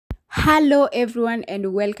Hello everyone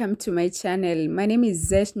and welcome to my channel. My name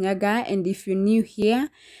is Zesh Nyaga, and if you're new here,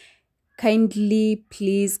 kindly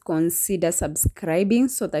please consider subscribing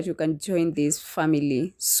so that you can join this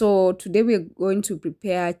family. So today we're going to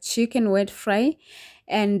prepare chicken wet fry,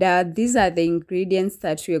 and these are the ingredients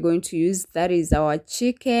that we are going to use. That is our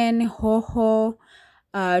chicken, hoho,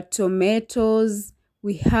 tomatoes,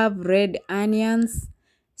 we have red onions,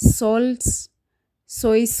 salt,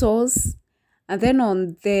 soy sauce. And then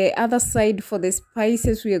on the other side for the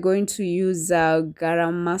spices, we are going to use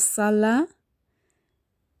garam masala.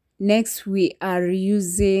 Next, we are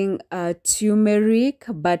using turmeric,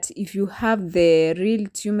 but if you have the real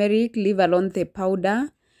turmeric, leave alone the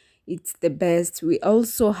powder. It's the best. We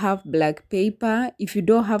also have black pepper. If you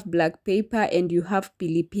don't have black pepper and you have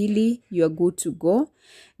pili pili, you're good to go.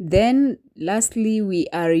 Then lastly, we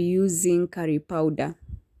are using curry powder.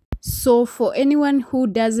 So for anyone who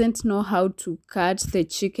doesn't know how to cut the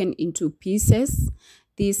chicken into pieces,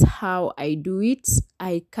 this is how I do it.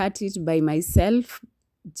 I cut it by myself,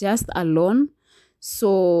 just alone.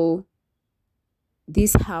 So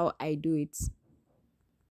this is how I do it.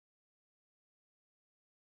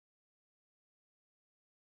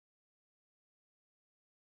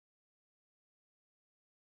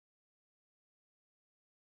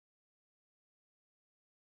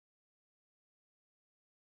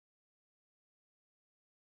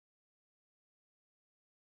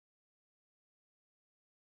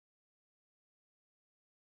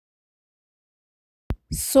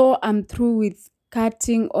 So I'm through with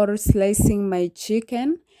cutting or slicing my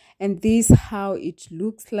chicken, and this is how it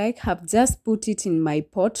looks like. I've just put it in my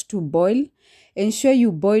pot to boil. Ensure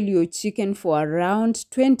you boil your chicken for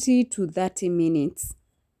around 20 to 30 minutes.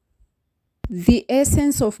 The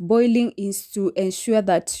essence of boiling is to ensure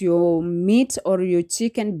that your meat or your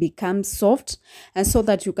chicken becomes soft, and so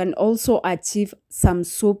that you can also achieve some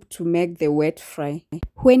soup to make the wet fry.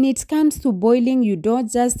 When it comes to boiling, you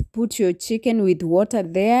don't just put your chicken with water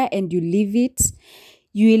there and you leave it.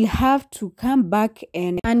 You will have to come back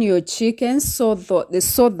and turn your chicken so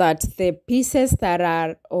that the pieces that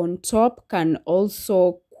are on top can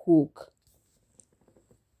also cook.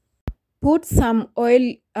 Put some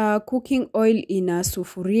oil, cooking oil in a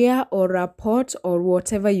sufuria or a pot or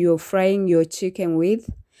whatever you're frying your chicken with.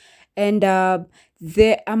 And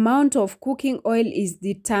the amount of cooking oil is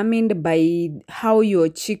determined by how your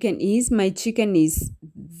chicken is. My chicken is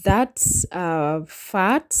that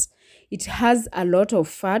fat. It has a lot of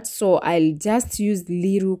fat, so I'll just use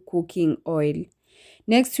little cooking oil.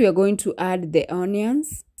 Next, we are going to add the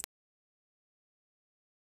onions.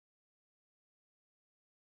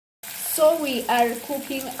 So we are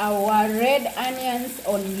cooking our red onions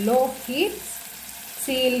on low heat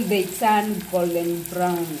till they turn golden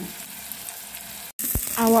brown.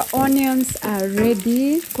 Our onions are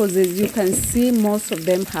ready because, as you can see, most of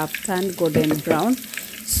them have turned golden brown.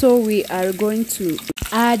 So we are going to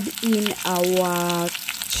add in our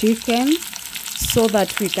chicken so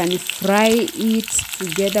that we can fry it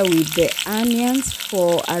together with the onions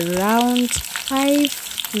for around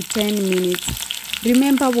 5 to 10 minutes.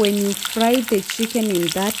 Remember, when you fry the chicken in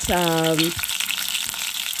that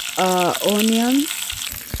onion,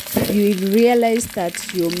 you will realize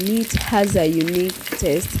that your meat has a unique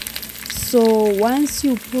taste. So once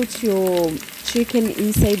you put your chicken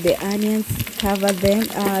inside the onions, cover them,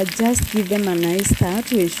 just give them a nice stir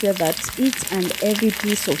to ensure that each and every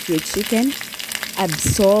piece of your chicken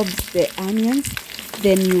absorbs the onions.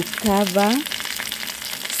 Then you cover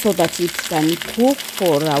so that it can cook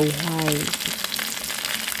for a while.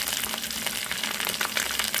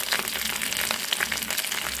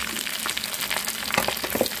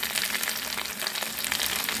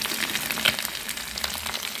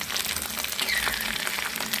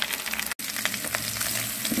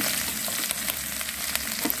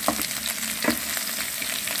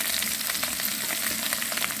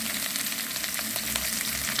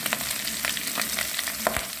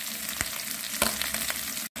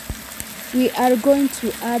 We are going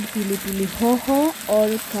to add pili pili hoho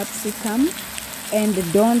or capsicum, and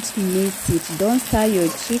don't mix it. Don't stir your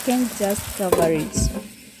chicken, just cover it.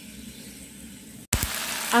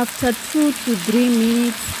 After 2 to 3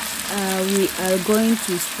 minutes, we are going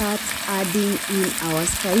to start adding in our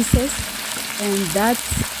spices, and that's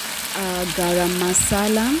garam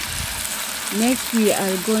masala. Next, we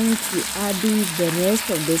are going to add in the rest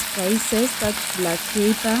of the spices. That's black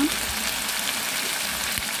pepper,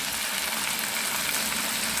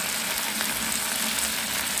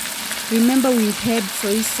 remember we had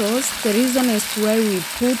soy sauce. The reason as to why we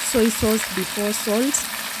put soy sauce before salt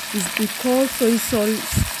is because soy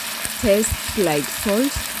sauce tastes like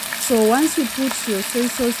salt. So once you put your soy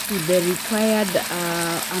sauce to the required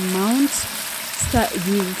amount,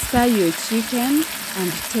 you stir your chicken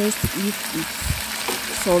and taste if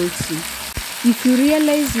it's salty. If you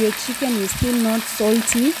realize your chicken is still not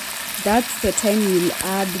salty, that's the time you'll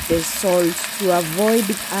add the salt, to avoid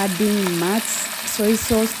adding much soy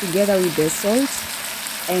sauce together with the salt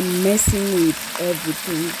and messing with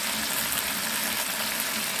everything.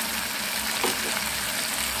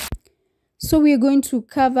 So we are going to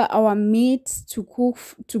cover our meat to cook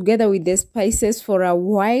together with the spices for a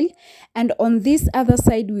while, and on this other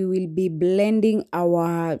side we will be blending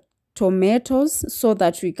our tomatoes so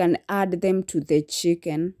that we can add them to the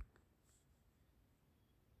chicken.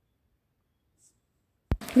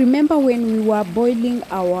 Remember, when we were boiling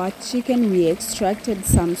our chicken, we extracted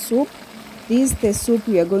some soup. This is the soup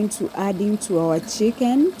we are going to add into our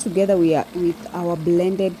chicken together with our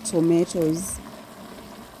blended tomatoes.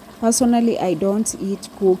 Personally, I don't eat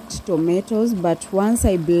cooked tomatoes, but once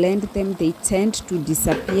I blend them, they tend to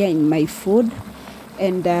disappear in my food,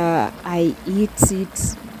 and I eat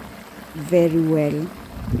it very well.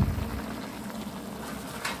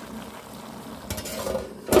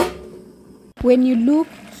 When you look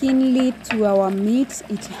keenly to our meat,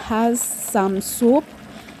 it has some soup,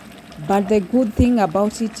 but the good thing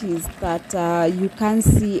about it is that you can't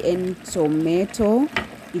see any tomato.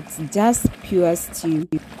 It's just pure stew.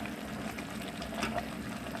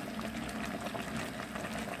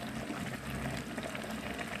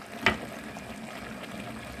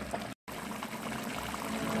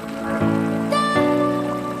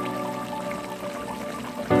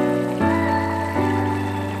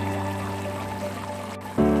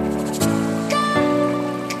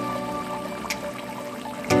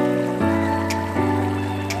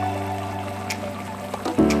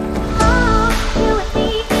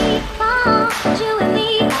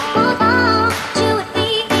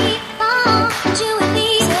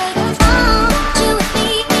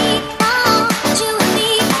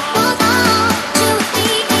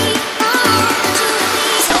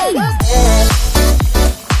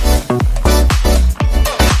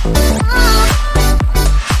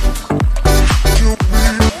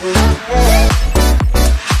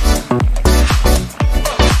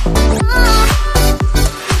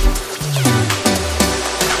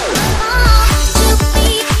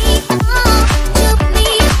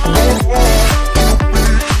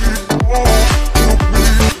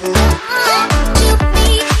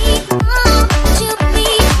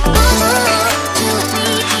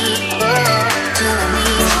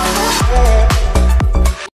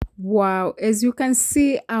 Wow, as you can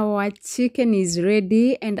see, our chicken is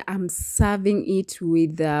ready and I'm serving it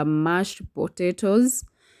with mashed potatoes.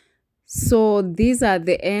 So these are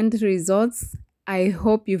the end results. I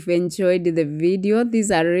hope you've enjoyed the video.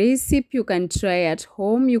 These are recipes you can try at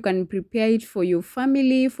home. You can prepare it for your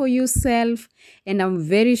family, for yourself, and I'm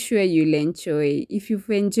very sure you'll enjoy. If you've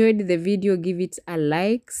enjoyed the video, give it a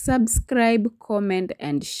like, subscribe, comment,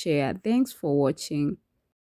 and share. Thanks for watching.